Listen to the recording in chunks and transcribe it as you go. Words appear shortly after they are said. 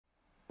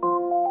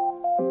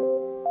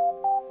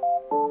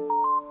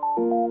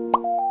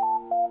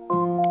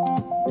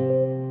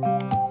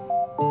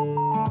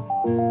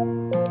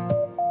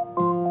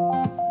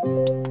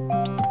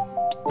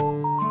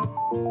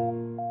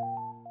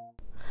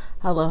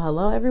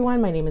Hello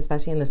everyone. My name is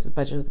Bessie and this is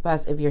Budget with the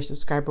Best. If you're a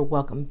subscriber,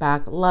 welcome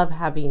back. Love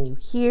having you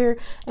here.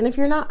 And if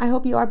you're not, I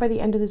hope you are by the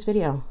end of this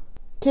video.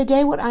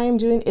 Today, what I am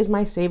doing is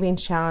my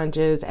savings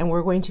challenges, and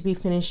we're going to be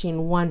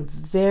finishing one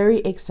very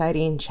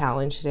exciting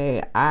challenge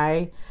today.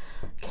 I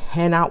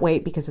cannot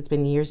wait because it's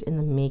been years in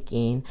the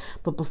making.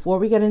 But before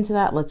we get into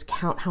that, let's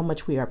count how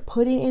much we are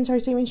putting into our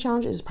savings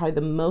challenge. It's probably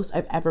the most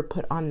I've ever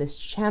put on this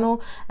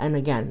channel. And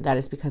again, that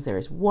is because there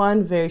is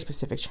one very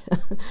specific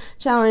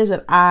challenge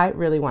that I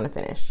really want to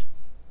finish.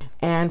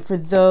 And for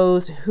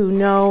those who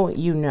know,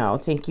 you know.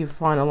 Thank you for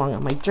following along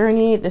on my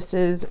journey. This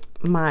is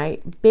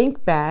my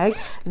bank bag.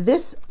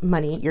 This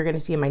money you're going to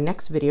see in my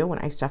next video when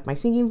I stuff my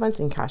sinking funds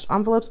in cash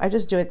envelopes. I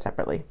just do it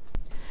separately.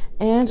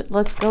 And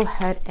let's go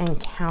ahead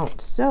and count.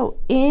 So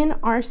in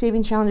our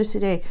saving challenges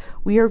today,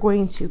 we are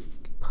going to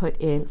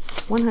put in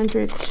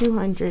 100,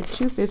 200,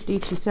 250,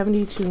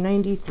 270,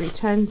 290,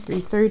 310,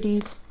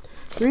 330,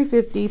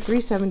 350,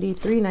 370,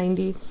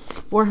 390,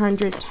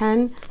 400,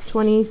 10,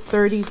 20,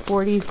 30,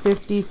 40,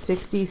 50,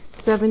 60,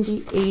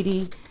 70,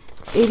 80,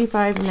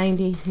 85,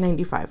 90,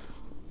 95.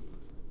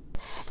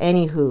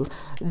 Anywho,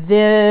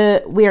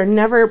 we are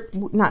never,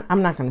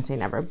 I'm not going to say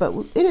never, but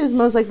it is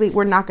most likely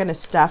we're not going to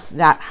stuff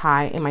that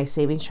high in my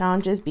savings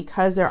challenges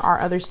because there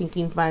are other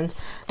sinking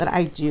funds that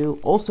I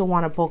do also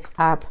want to bulk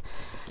up.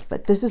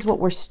 But this is what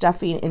we're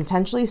stuffing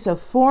intentionally. So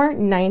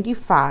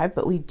 $4.95,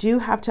 but we do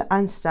have to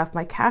unstuff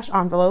my cash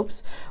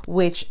envelopes,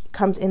 which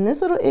comes in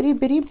this little itty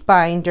bitty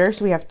binder.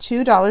 So we have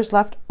 $2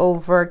 left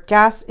over.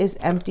 Gas is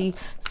empty.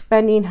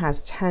 Spending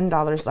has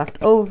 $10 left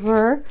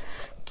over.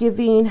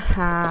 Giving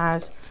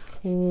has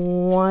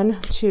 1,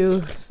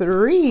 2,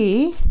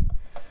 3.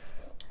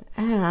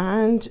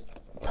 And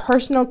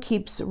personal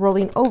keeps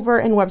rolling over,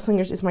 and web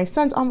slingers is my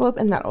son's envelope,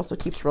 and that also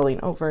keeps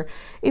rolling over.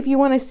 If you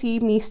want to see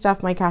me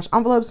stuff my cash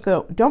envelopes,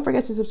 don't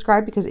forget to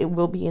subscribe because it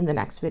will be in the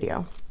next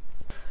video.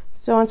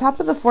 So on top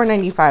of the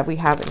 $4.95, we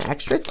have an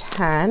extra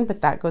 10,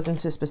 but that goes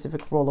into a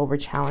specific rollover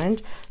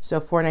challenge.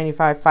 So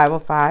 $4.95,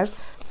 $5.05,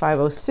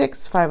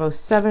 $5.06,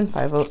 $5.07,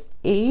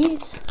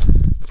 $5.08.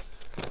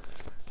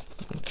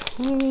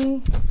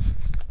 Okay.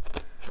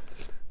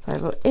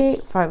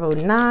 $5.08,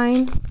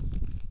 $5.09.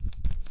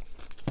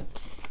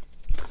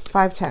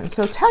 $5.10.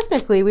 So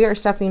technically we are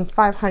stuffing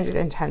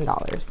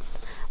 $510.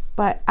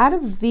 But out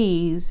of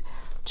these,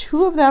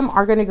 2 of them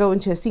are going to go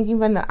into a sinking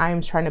fund that I am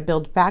trying to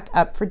build back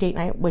up for date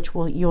night, which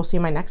you'll see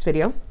in my next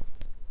video.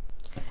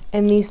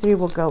 And these 3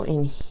 will go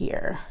in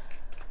here.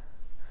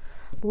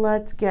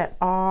 Let's get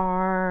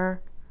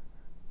our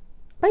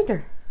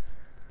binder.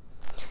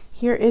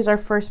 Here is our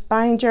first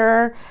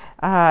binder,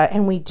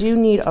 and we do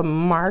need a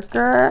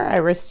marker. I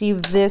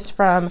received this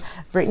from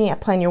Brittany at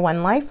Plan Your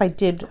One Life. I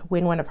did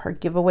win one of her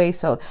giveaways,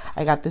 so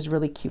I got this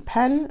really cute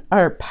pen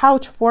or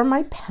pouch for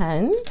my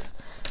pens.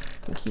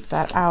 I'll keep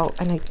that out,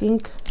 and I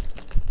think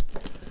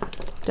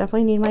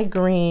definitely need my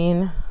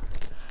green,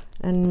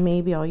 and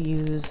maybe I'll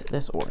use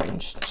this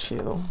orange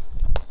too.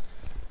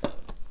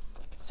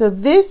 So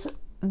these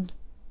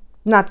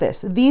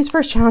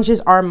first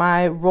challenges are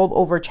my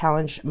rollover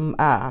challenge.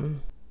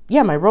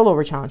 Yeah, my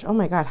rollover challenge. Oh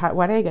my God,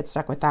 why did I get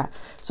stuck with that?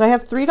 So I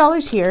have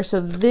 $3 here. So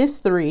this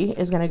 3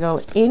 is gonna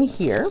go in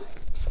here,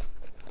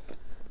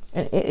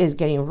 and it is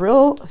getting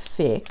real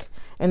thick.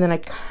 And then I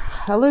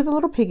color the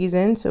little piggies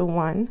in, so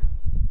 1.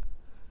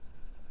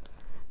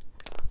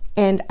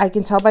 And I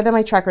can tell by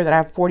my tracker that I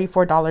have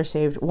 $44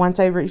 saved. Once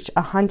I reach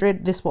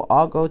 100, this will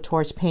all go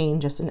towards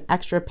paying just an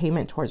extra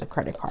payment towards a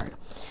credit card.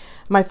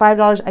 My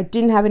 $5, I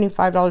didn't have any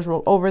 $5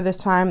 roll over this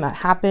time. That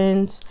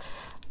happens.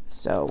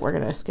 So we're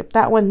going to skip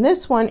that one.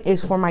 This one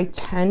is for my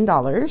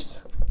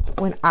 $10.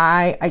 When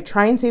I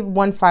try and save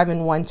 1 5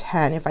 and 1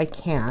 10 if I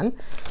can.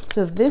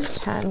 So this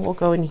 10 will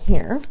go in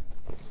here.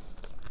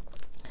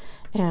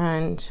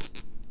 And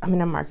I'm going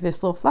to mark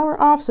this little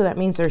flower off. So that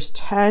means there's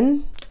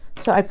 10.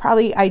 So I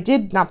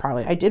did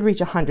reach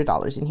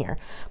 $100 in here.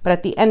 But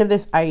at the end of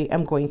this, I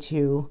am going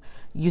to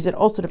use it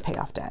also to pay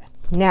off debt.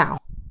 Now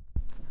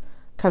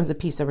comes the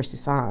piece de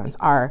resistance,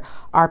 our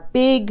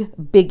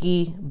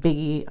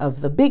biggie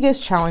of the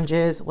biggest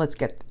challenges. Let's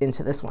get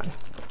into this one.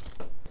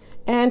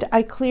 And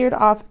I cleared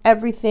off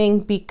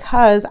everything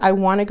because I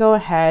want to go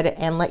ahead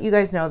and let you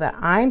guys know that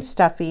I'm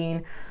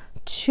stuffing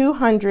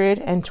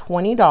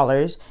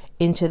 $220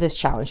 into this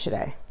challenge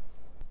today.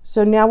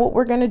 So now what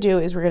we're going to do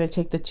is we're going to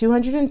take the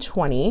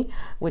 220,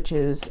 which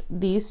is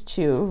these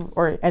 2,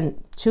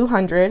 and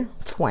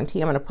 220.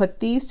 I'm going to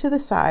put these to the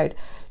side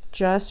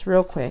just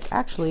real quick.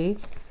 Actually,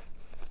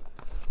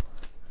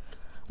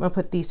 I'm gonna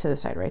put these to the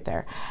side right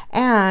there.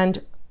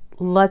 And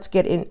let's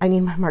get in. I need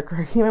my marker.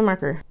 I need my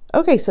marker.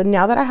 Okay, so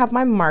now that I have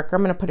my marker,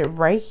 I'm gonna put it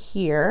right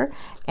here.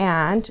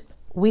 And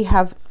we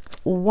have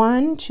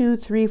 1, 2,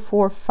 3,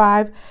 4,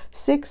 5,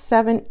 6,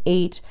 7,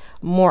 8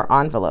 more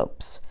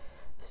envelopes.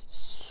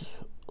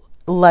 So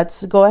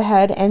let's go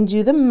ahead and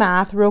do the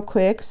math real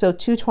quick. So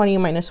 220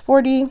 minus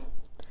 40,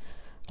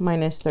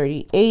 minus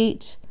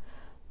 38,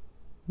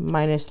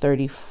 minus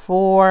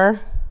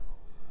 34,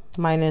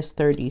 minus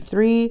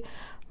 33,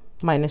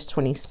 minus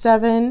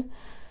 27,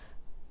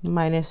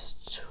 minus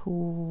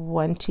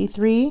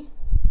 23,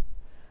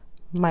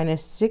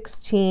 minus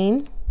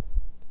 16,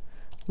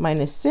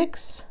 minus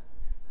 6.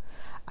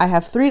 I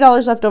have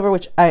 $3 left over,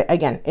 which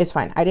again, it's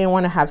fine. I didn't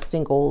want to have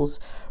singles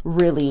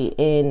really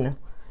in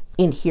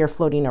here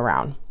floating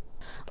around.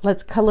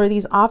 Let's color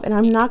these off, and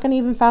I'm not going to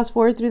even fast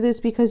forward through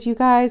this because you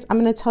guys, I'm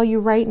going to tell you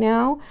right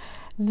now,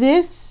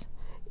 this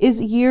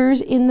is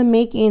years in the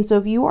making. So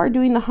if you are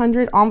doing the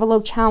 100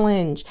 envelope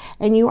challenge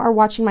and you are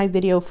watching my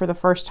video for the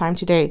first time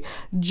today,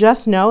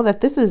 just know that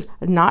this is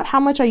not how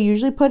much I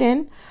usually put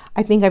in.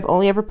 I think I've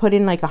only ever put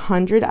in like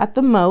 100 at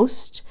the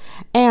most.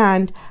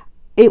 And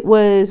I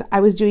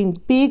was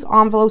doing big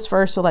envelopes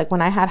first. So like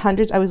when I had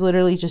hundreds, I was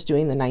literally just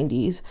doing the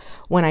 90s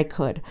when I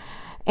could.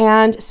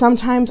 And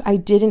sometimes I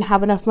didn't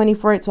have enough money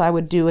for it, so I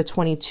would do a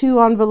 22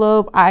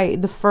 envelope.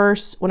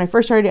 When I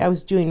first started, I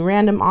was doing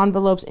random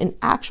envelopes and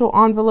actual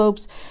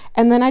envelopes.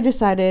 And then I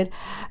decided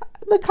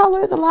the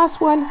color, the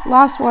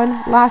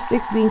last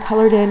 6 being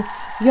colored in.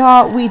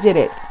 Y'all, we did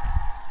it.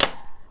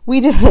 We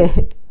did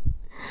it.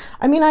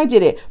 I mean, I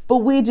did it, but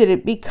we did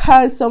it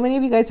because so many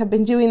of you guys have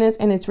been doing this,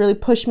 and it's really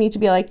pushed me to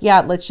be like,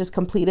 yeah, let's just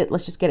complete it.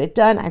 Let's just get it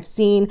done. I've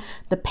seen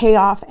the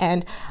payoff,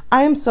 and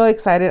I am so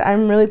excited.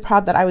 I'm really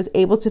proud that I was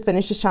able to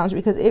finish this challenge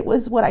because it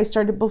was what I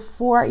started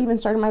before I even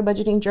started my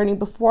budgeting journey,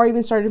 before I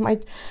even started my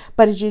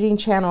budgeting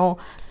channel.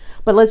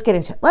 But let's get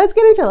into it.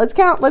 Let's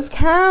count. Let's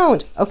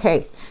count.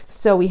 Okay.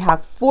 So we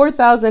have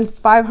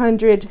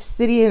 4,500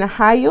 sitting in a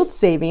high yield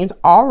savings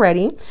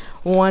already.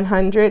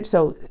 100.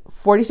 So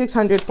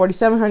 4,600,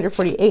 4,700,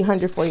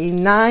 4,800,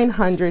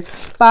 4,900,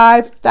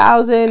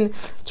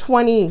 5,000,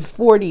 20,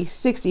 40,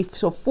 60.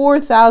 So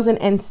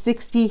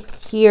 4,060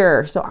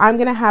 here. So I'm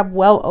going to have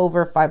well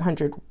over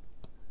 $500,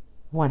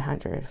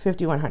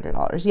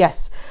 $5,100.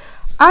 Yes.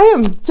 I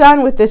am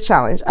done with this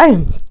challenge. I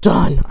am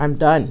done. I'm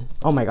done.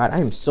 Oh my God. I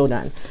am so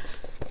done.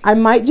 I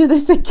might do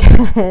this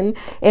again.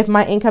 If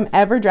my income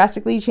ever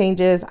drastically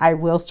changes, I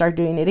will start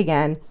doing it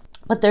again.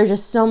 But there's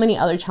just so many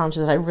other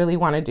challenges that I really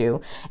want to do.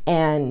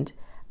 And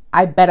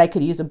I bet I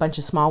could use a bunch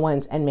of small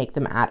ones and make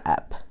them add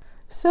up.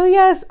 So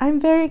yes, I'm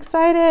very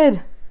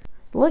excited.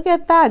 Look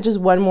at that. Just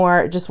one more.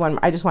 I just want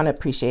to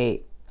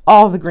appreciate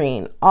all the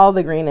green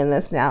in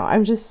this now.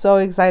 I'm just so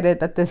excited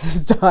that this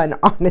is done,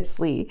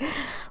 honestly.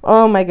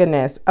 Oh my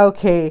goodness.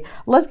 Okay,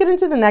 let's get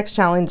into the next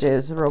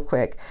challenges real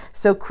quick.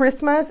 So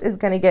Christmas is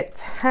going to get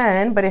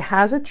 10, but it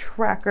has a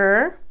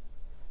tracker.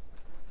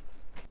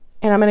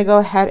 And I'm going to go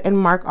ahead and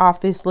mark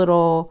off this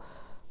little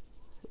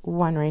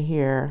one right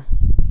here.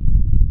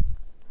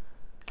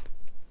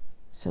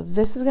 So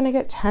this is going to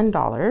get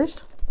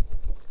 $10.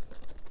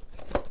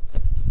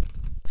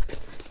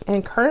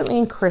 And currently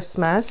in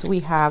Christmas, we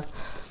have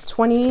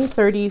 20,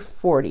 30,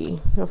 40,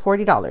 so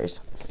 $40.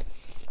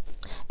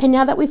 And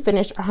now that we've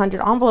finished our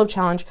 100 envelope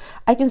challenge,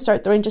 I can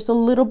start throwing just a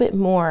little bit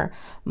more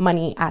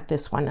money at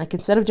this one. Like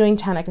instead of doing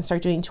 10, I can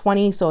start doing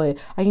 20 so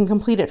I can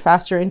complete it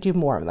faster and do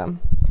more of them.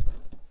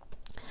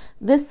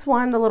 This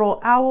one, the little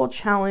owl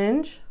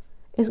challenge,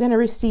 is going to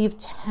receive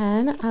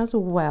 10 as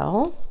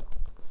well.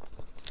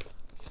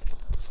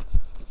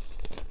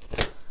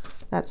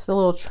 That's the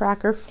little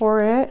tracker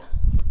for it.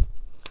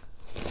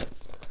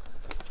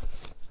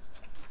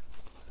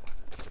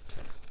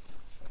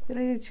 Did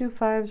I do 2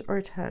 5s or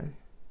a 10?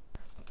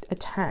 A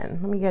 10.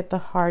 Let me get the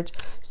heart.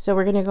 So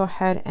we're going to go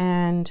ahead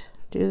and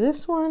do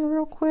this one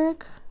real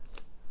quick.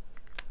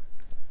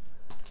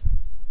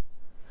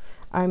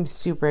 I'm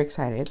super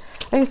excited.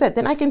 Like I said,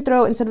 then I can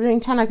throw, instead of doing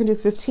 10, I can do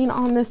 15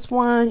 on this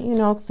one, you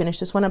know, finish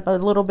this one up a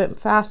little bit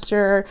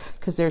faster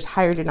because there's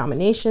higher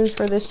denominations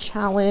for this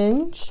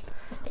challenge.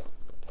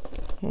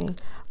 Okay.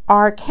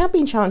 Our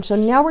camping challenge. So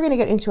now we're going to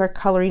get into our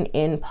coloring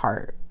in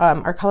part,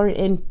 our coloring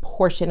in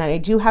portion. And I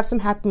do have some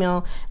Happy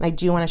Meal, and I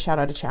do want to shout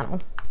out a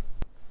channel.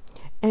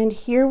 And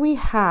here we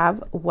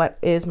have what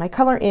is my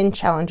color in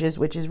challenges,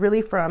 which is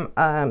really from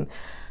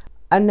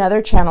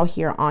another channel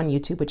here on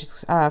YouTube, which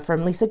is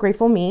from Lisa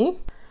Grateful Me.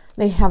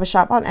 They have a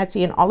shop on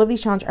Etsy, and all of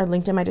these challenges are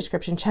linked in my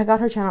description. Check out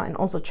her channel and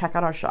also check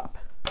out our shop.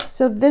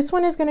 So this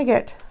one is going to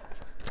get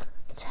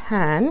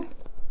 10.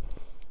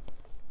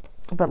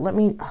 But let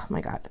me, oh my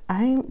God,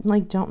 I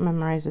like don't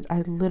memorize it. I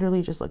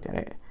literally just looked at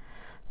it.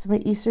 So my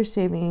Easter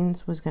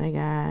savings was going to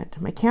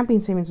get, my camping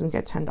savings was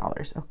going to get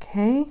 $10.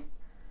 Okay.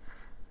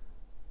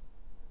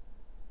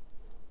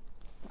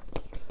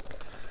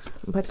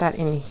 Put that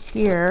in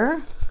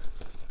here.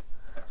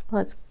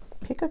 Let's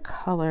pick a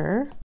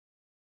color.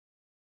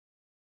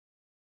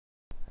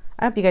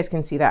 I hope you guys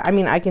can see that. I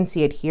mean, I can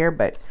see it here,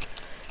 but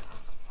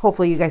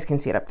hopefully you guys can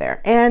see it up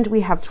there. And we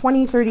have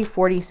 20, 30,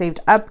 40 saved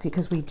up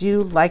because we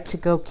do like to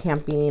go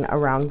camping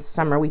around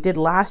summer. We did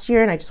last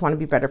year, and I just want to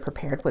be better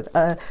prepared with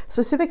a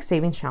specific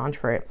savings challenge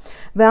for it.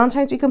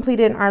 Valentine's we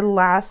completed in our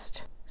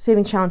last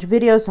saving challenge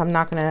video, so I'm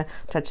not going to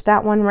touch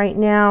that one right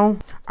now.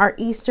 Our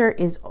Easter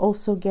is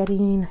also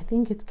getting, I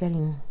think it's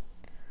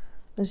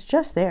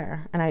just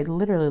there, and I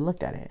literally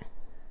looked at it.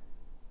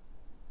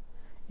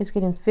 It's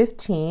getting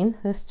 15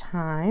 this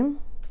time.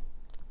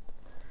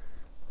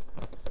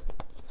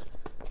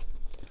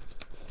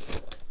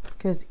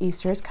 Because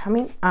Easter is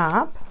coming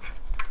up.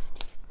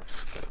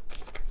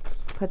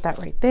 put that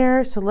right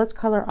there. So let's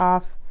color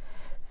off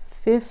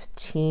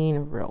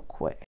 15 real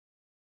quick.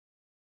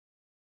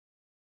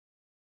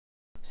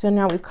 So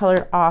now we've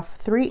colored off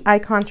 3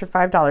 icons for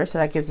 $5, so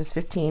that gives us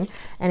 15.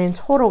 And in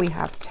total we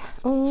have,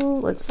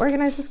 let's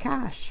organize this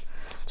cash.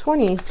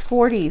 20,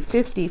 40,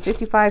 50,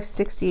 55,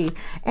 60.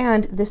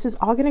 And this is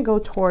all gonna go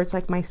towards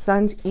like my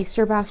son's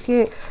Easter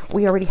basket.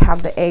 We already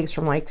have the eggs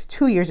from like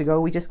 2 years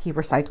ago. We just keep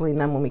recycling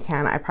them when we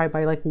can. I probably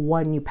buy like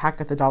 1 new pack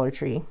at the Dollar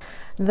Tree.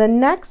 The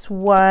next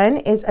one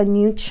is a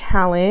new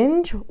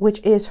challenge, which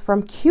is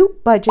from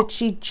Cute Budget.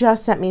 She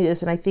just sent me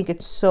this and I think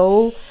it's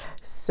so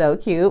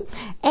cute.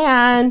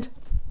 And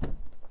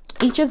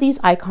each of these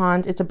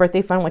icons, it's a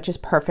birthday fund, which is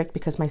perfect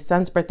because my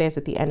son's birthday is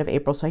at the end of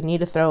April. So I need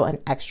to throw an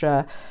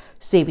extra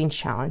savings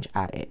challenge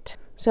at it.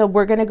 So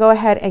we're gonna go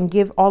ahead and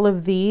give all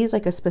of these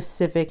like a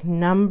specific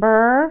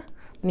number.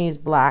 I'm gonna use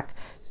black.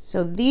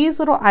 So these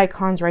little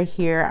icons right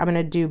here, I'm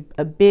gonna do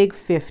a big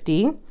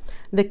 50.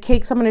 The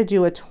cakes, I'm gonna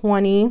do a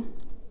 20.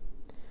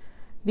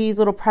 These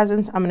little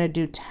presents, I'm gonna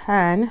do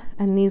 10.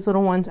 And these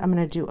little ones, I'm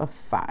gonna do a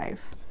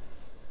 5.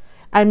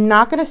 I'm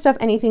not gonna stuff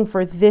anything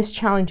for this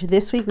challenge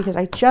this week because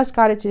I just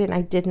got it today and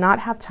I did not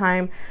have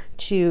time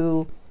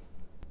to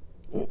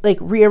like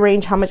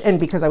rearrange how much, and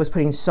because I was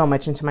putting so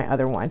much into my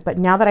other one. But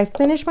now that I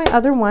finished my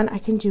other one, I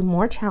can do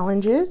more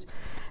challenges,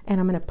 and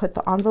I'm gonna put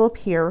the envelope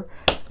here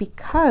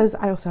because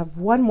I also have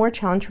one more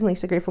challenge from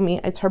Lisa Grateful Me.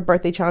 It's her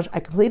birthday challenge. I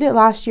completed it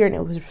last year and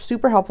it was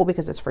super helpful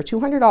because it's for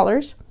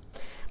 $200.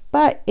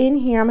 But in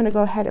here, I'm gonna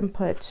go ahead and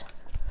put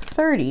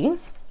 30,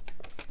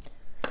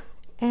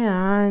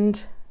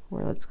 and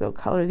let's go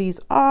color these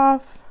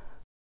off.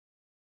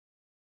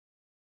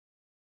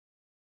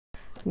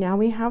 Now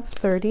we have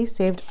 30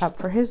 saved up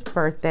for his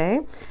birthday,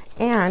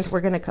 and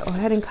we're gonna go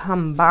ahead and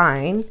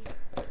combine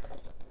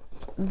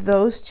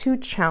those 2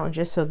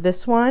 challenges. So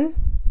this one,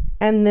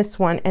 and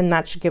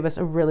that should give us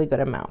a really good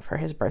amount for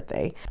his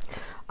birthday.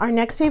 Our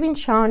next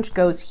savings challenge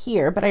goes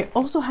here, but I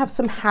also have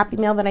some happy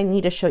mail that I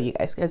need to show you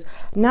guys because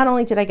not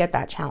only did I get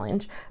that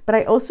challenge, but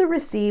I also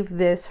received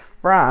this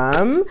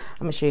from, I'm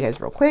gonna show you guys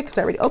real quick because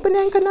I already opened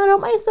it and could not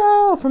help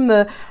myself, from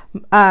the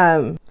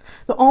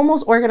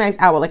Almost Organized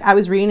Owl. Like I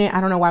was reading it, I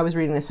don't know why I was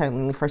reading this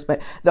silently first,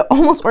 but the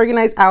Almost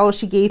Organized Owl,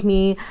 she gave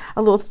me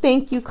a little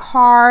thank you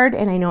card,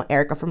 and I know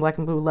Erica from Black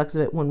and Blue loves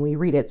it when we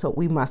read it, so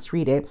we must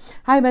read it.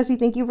 Hi Bessie,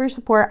 thank you for your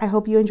support. I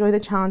hope you enjoy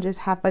the challenges.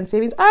 Have fun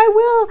savings. I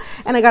will.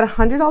 And I got a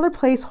 $100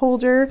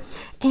 placeholder,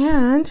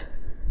 and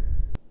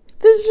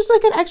this is just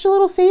like an extra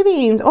little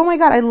savings. Oh my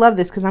God, I love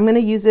this because I'm gonna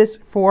use this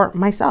for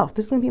myself.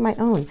 This is gonna be my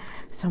own.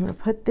 So I'm gonna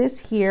put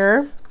this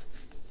here.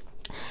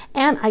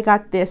 And I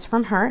got this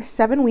from her,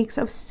 7 weeks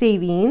of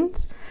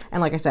savings.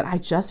 And like I said, I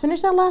just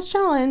finished that last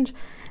challenge,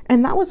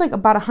 and that was like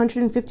about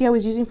 150 I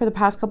was using for the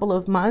past couple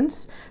of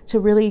months to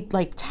really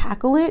like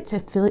tackle it,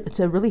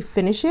 to really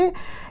finish it.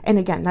 And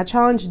again, that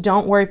challenge,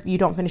 don't worry if you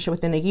don't finish it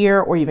within a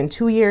year or even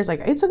 2 years.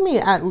 Like it took me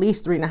at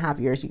least 3.5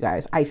 years, you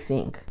guys, I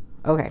think.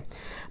 Okay,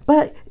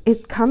 but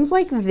it comes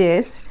like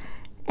this,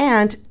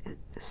 and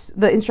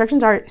the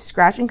instructions are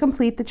scratch and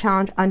complete the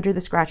challenge under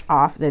the scratch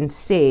off, then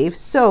save.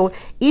 So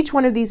each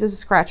one of these is a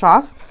scratch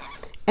off,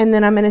 and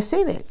then I'm gonna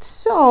save it.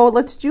 So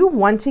let's do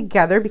one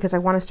together because I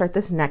wanna start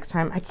this next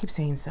time. I keep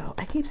saying so.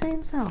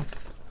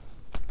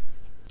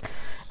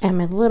 And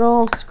my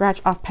little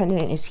scratch off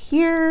pendant is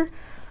here.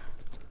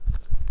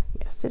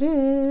 Yes, it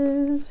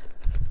is.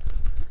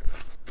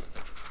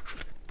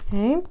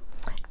 Okay.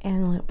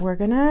 And we're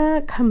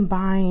gonna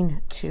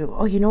combine 2.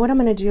 Oh, you know what I'm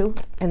gonna do?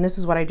 And this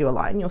is what I do a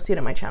lot, and you'll see it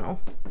on my channel.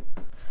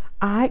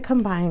 I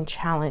combine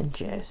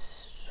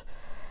challenges.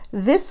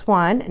 This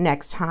one,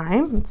 next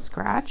time,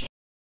 scratch.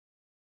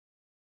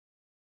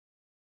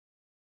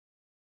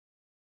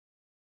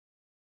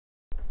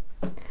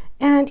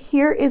 And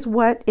here is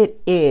what it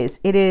is.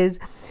 It is,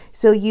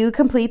 so you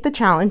complete the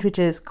challenge, which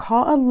is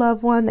call a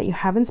loved one that you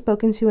haven't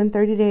spoken to in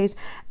 30 days,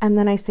 and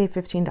then I save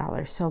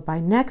 $15. So by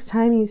next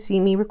time you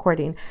see me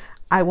recording,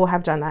 I will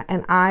have done that,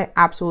 and I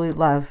absolutely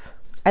love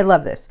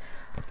this.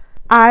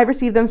 I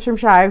received them from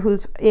Shai,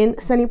 who's in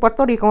sunny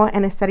Puerto Rico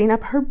and is setting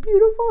up her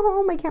beautiful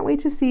home. I can't wait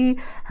to see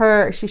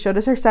her. She showed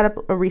us her setup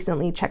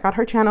recently. Check out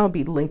her channel, it'll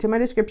be linked in my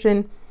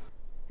description.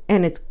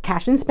 And it's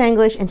Cash in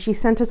Spanglish, and she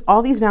sent us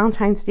all these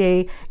Valentine's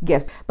Day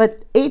gifts.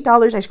 But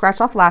 $8 I scratched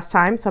off last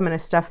time, so I'm gonna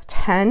stuff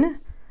 10.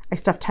 I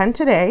stuffed 10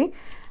 today.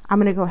 I'm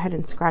gonna go ahead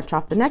and scratch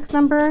off the next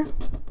number,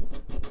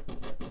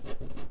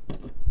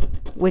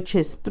 which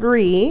is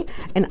 3,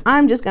 and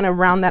I'm just gonna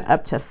round that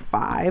up to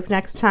 5.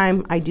 Next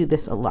time I do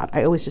this a lot.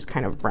 I always just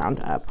kind of round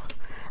up.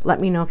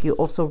 Let me know if you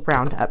also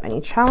round up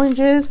any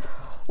challenges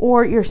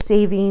or your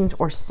savings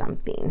or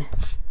something.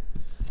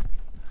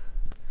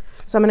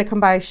 So I'm gonna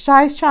combine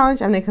Shai's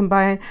challenge. I'm gonna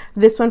combine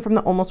this one from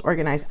the Almost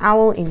Organized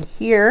Owl in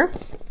here.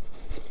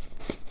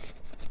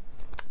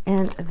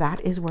 And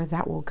that is where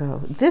that will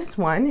go. This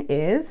one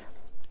is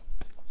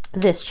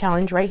this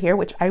challenge right here,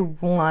 which I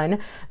won.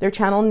 Their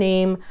channel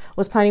name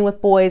was Planning with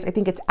Boys. I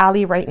think it's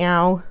Ali right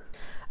now.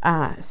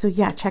 So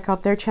yeah, check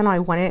out their channel. I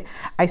won it.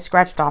 I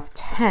scratched off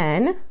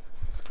 10.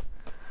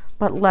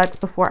 But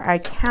before I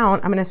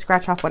count, I'm going to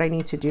scratch off what I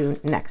need to do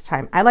next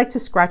time. I like to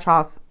scratch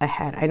off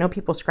ahead. I know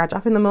people scratch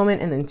off in the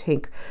moment and then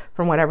take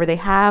from whatever they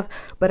have,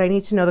 but I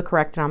need to know the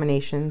correct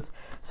denominations.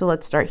 So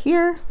let's start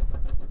here.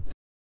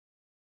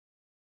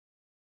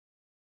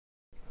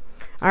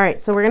 All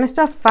right, so we're going to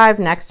stuff 5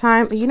 next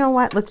time, but you know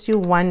what? Let's do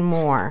one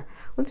more.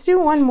 Let's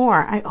do one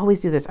more. I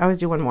always do this. I always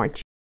do one more.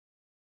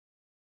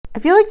 I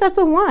feel like that's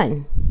a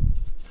 1.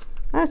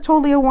 That's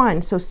totally a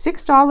 1. So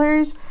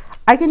 $6.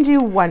 I can do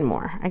one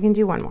more. I can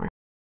do one more.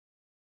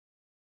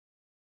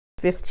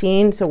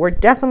 15. So we're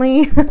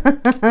definitely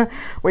going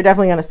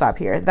to stop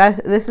here.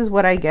 This is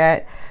what I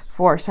get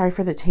for, sorry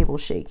for the table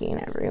shaking,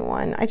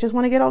 everyone. I just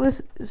want to get all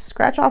this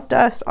scratch off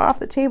dust off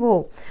the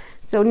table.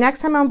 So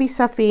next time I'll be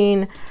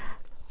stuffing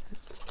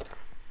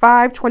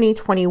 5, 20,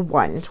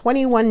 21,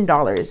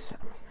 $21.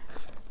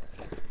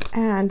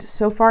 And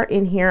so far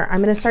in here,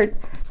 I'm going to start,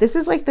 this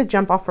is like the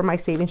jump off for my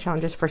savings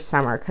challenges for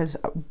summer, because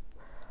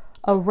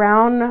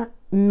around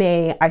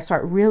May, I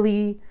start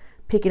really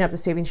picking up the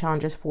saving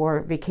challenges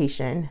for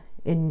vacation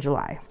in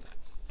July.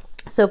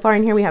 So far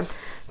in here, we have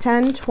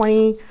 10,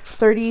 20,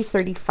 30,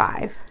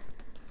 35.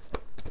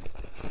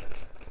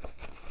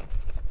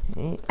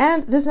 Okay.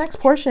 And this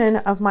next portion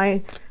of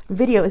my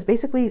video is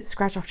basically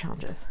scratch off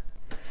challenges.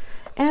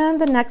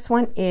 And the next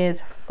one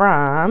is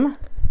from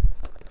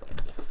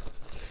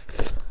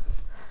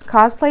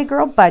Cosplay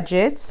Girl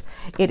Budgets.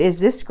 It is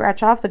this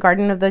scratch off, the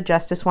Garden of the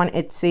Justice one.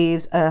 It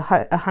saves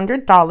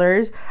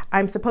 $100.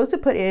 I'm supposed to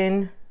put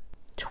in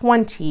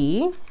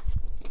 20.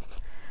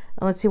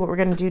 And let's see what we're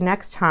going to do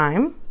next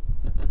time.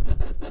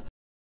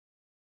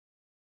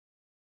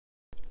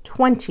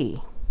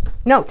 20.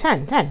 No,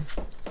 10.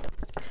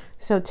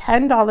 So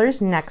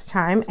 $10 next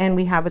time, and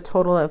we have a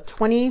total of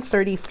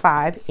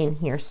 $20.35 in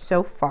here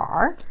so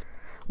far.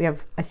 We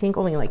have, I think,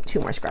 only like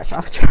 2 more scratch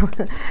off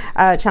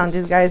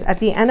challenges, guys. At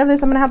the end of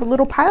this, I'm gonna have a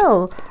little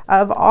pile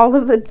of all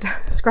of the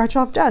scratch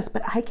off dust,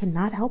 but I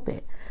cannot help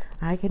it.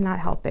 I cannot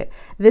help it.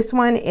 This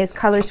one is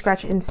Color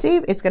Scratch and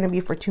Save. It's gonna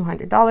be for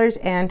 $200,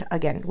 and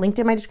again, linked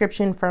in my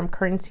description from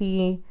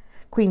Currency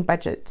Queen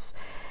Budgets.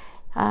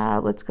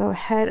 Let's go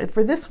ahead.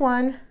 For this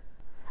one,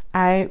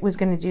 I was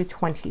gonna do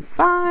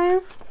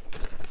 25.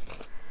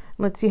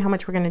 Let's see how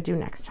much we're gonna do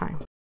next time.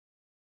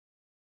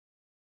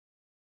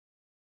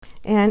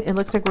 And it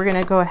looks like we're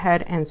gonna go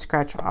ahead and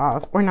scratch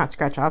off, or not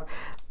scratch off,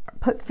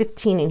 put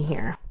 15 in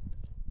here.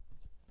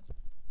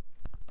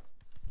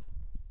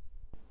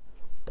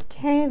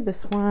 Okay,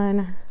 this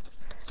one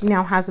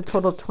now has a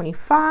total of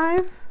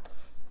 25.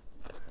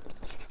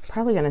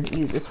 Probably gonna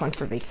use this one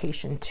for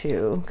vacation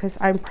too, because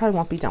I probably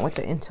won't be done with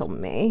it until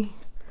May.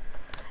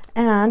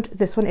 And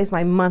this one is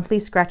my monthly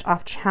scratch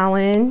off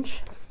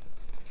challenge.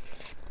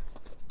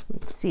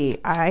 Let's see,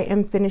 I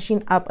am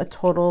finishing up a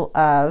total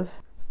of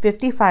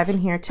 55 in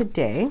here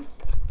today.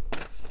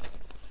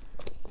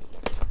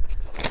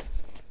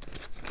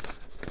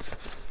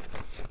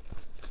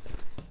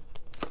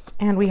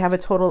 And we have a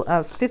total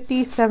of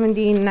 50,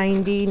 70,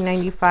 90,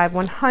 95,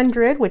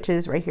 100, which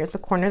is right here at the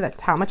corner.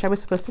 That's how much I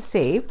was supposed to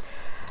save.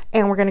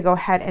 And we're gonna go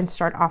ahead and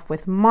start off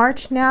with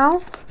March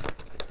now.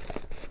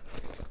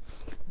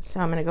 So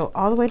I'm gonna go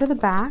all the way to the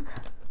back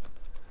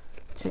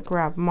to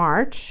grab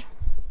March.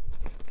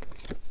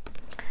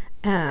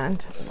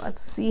 And let's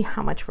see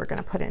how much we're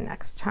gonna put in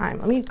next time.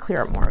 Let me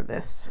clear up more of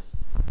this.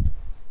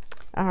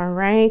 All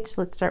right,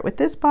 let's start with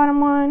this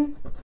bottom one.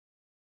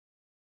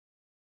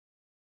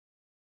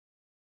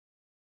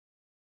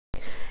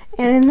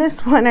 And in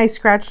this one, I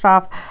scratched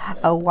off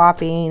a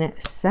whopping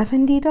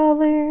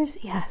 $70.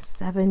 Yes,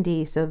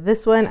 70. So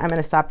this one, I'm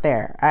gonna stop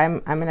there. I'm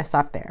gonna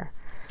stop there.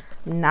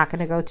 Not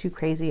gonna go too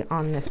crazy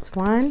on this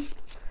one.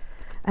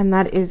 And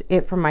that is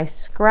it for my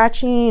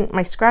scratch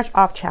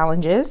off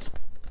challenges.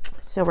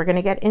 So we're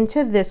gonna get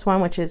into this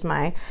one, which is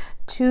my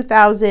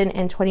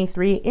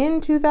 2023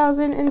 in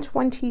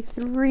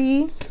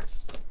 2023.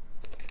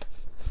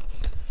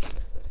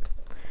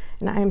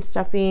 And I'm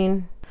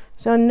stuffing,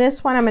 so in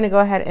this one, I'm gonna go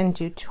ahead and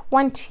do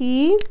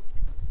 20.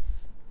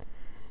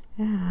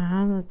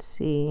 Yeah, let's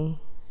see.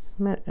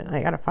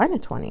 I gotta find a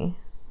 20.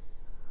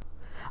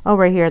 Oh,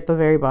 right here at the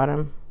very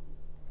bottom.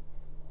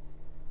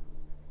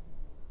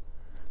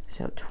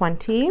 So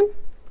 20.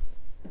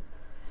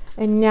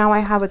 And now I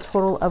have a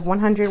total of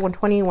 100,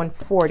 120,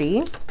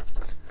 140.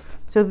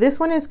 So this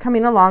one is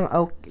coming along,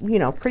 oh, you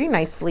know, pretty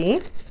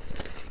nicely.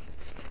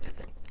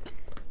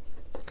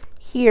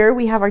 Here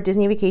we have our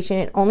Disney vacation.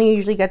 It only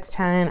usually gets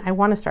 10. I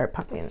want to start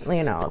putting,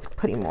 you know,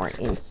 putting more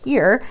in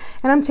here.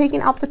 And I'm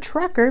taking out the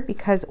tracker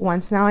because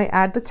once now I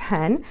add the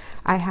 10,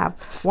 I have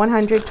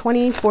 100,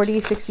 20, 40,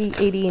 60,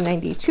 80,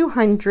 90,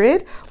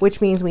 200, which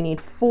means we need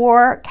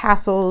 4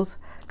 castles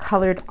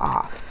colored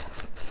off.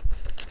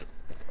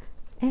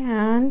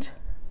 And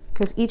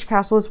because each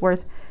castle is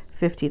worth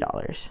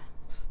 $50.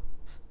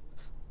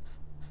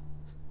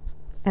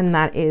 And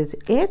that is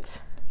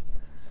it.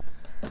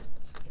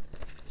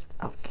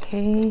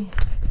 Okay.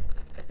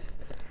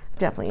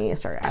 Definitely need to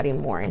start adding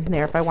more in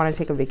there if I want to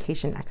take a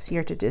vacation next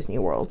year to Disney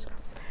World.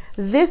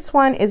 This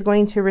one is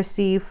going to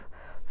receive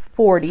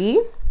 40.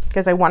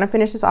 because I want to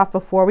finish this off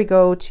before we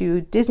go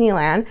to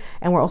Disneyland,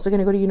 and we're also going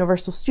to go to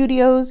Universal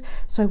Studios.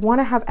 So I want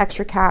to have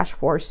extra cash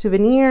for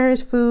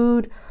souvenirs,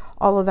 food,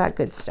 all of that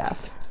good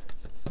stuff.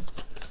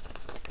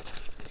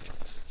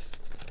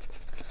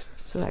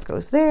 So that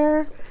goes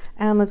there.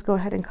 And let's go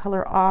ahead and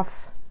color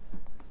off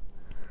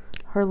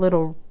her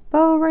little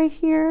bow right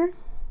here.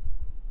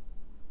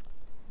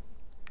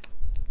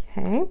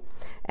 Okay,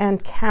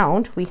 and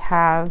count, we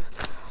have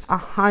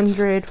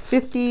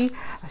 150,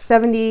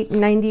 70,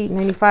 90,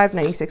 95,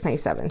 96,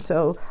 97.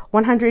 So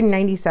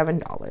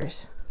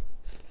 $197.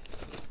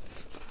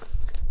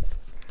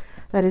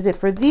 That is it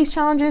for these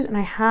challenges, and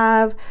I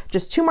have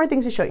just 2 more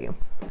things to show you.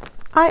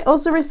 I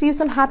also received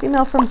some happy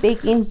mail from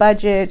Baking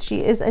Budget. She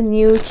is a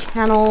new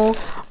channel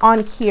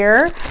on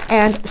here,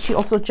 and she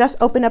also just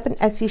opened up an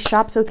Etsy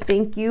shop, so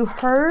thank you.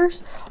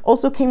 Hers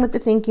also came with the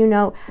thank you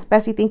note.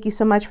 Bessie, thank you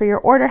so much for your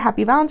order.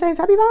 Happy Valentine's,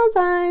 happy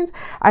Valentine's.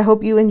 I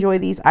hope you enjoy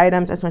these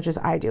items as much as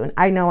I do, and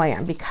I know I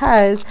am,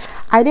 because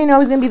I didn't know I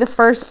was gonna be the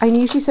first. I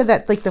knew she said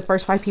that like the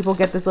first 5 people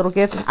get this little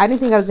gift, and I didn't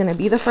think I was gonna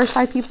be the first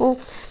 5 people.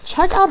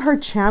 Check out her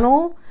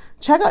channel.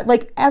 Check out,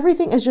 like,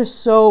 everything is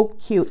just so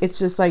cute. It's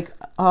just like,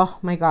 oh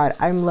my God,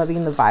 I'm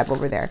loving the vibe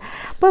over there.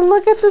 But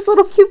look at this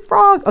little cute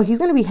frog. Oh, he's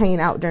gonna be hanging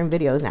out during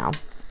videos now.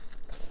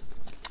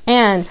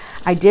 And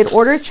I did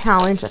order a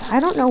challenge. I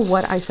don't know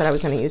what I said I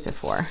was gonna use it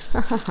for.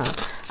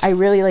 I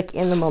really, like,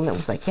 in the moment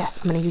was like, yes,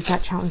 I'm gonna use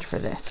that challenge for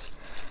this.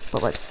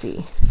 But let's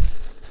see.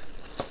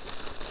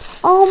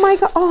 Oh my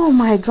God, oh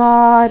my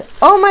God,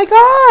 oh my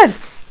God.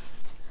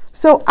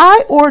 So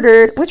I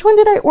ordered, which one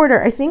did I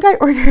order? I think I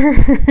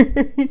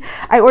ordered,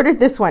 I ordered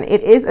this one.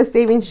 It is a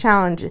savings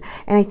challenge, and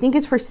I think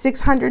it's for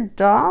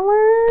 $600, I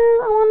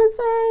want to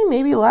say,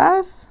 maybe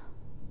less,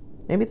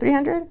 maybe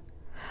 300.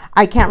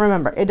 I can't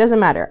remember. It doesn't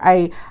matter.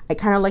 I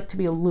kind of like to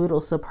be a little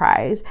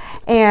surprised.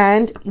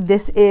 And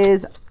this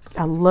is,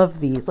 I love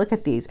these. Look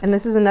at these. And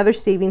this is another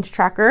savings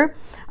tracker.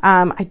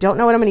 I don't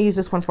know what I'm going to use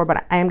this one for,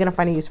 but I am going to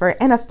find a use for it.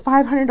 And a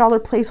 $500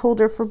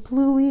 placeholder for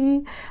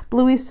Bluey.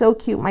 Bluey's so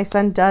cute. My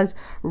son does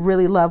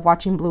really love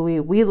watching Bluey.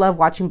 We love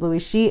watching Bluey.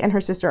 She and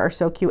her sister are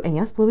so cute. And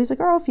yes, Bluey's a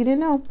girl, if you didn't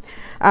know.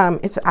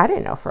 I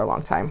didn't know for a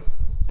long time.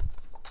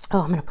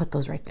 Oh, I'm going to put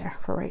those right there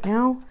for right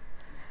now.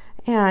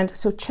 And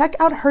so check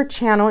out her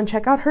channel and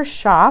check out her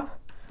shop.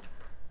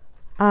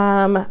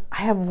 I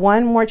have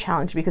one more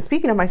challenge, because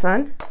speaking of my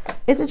son,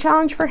 it's a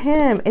challenge for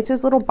him. It's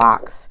his little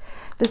box.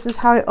 This is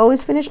how I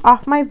always finish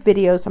off my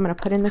videos. So I'm going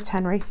to put in the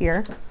 10 right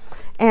here.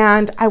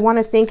 And I want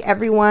to thank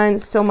everyone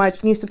so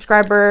much. New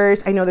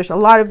subscribers. I know there's a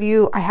lot of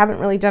you. I haven't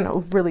really done a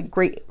really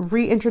great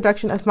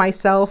reintroduction of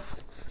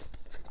myself.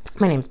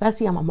 My name's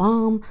Bessie. I'm a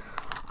mom.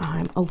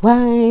 I'm a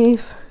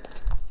wife.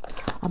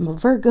 I'm a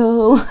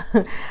Virgo.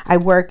 I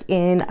work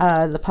in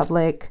the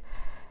public.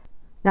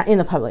 Not in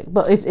the public,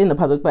 but it's in the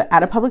public, but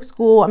at a public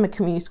school. I'm a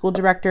community school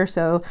director.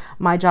 So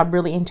my job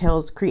really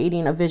entails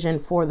creating a vision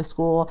for the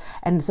school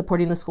and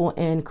supporting the school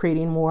in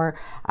creating more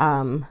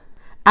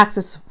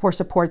access for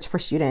supports for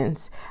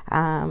students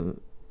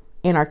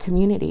in our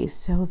communities.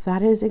 So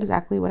that is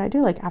exactly what I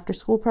do, like after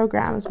school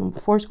programs,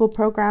 before school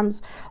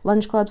programs,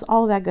 lunch clubs,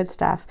 all of that good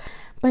stuff.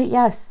 But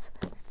yes,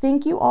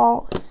 thank you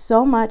all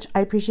so much.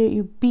 I appreciate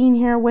you being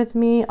here with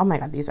me. Oh my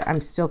God, these are, I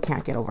still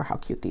can't get over how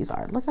cute these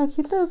are. Look how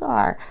cute those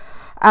are.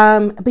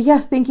 But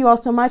yes, thank you all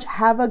so much.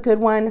 Have a good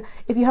one.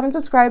 If you haven't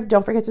subscribed,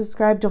 don't forget to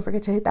subscribe. Don't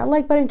forget to hit that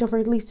like button. Don't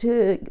forget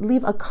to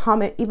leave a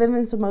comment. Even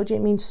if it's emoji,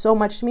 it means so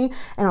much to me.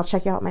 And I'll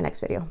check you out in my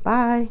next video.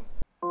 Bye.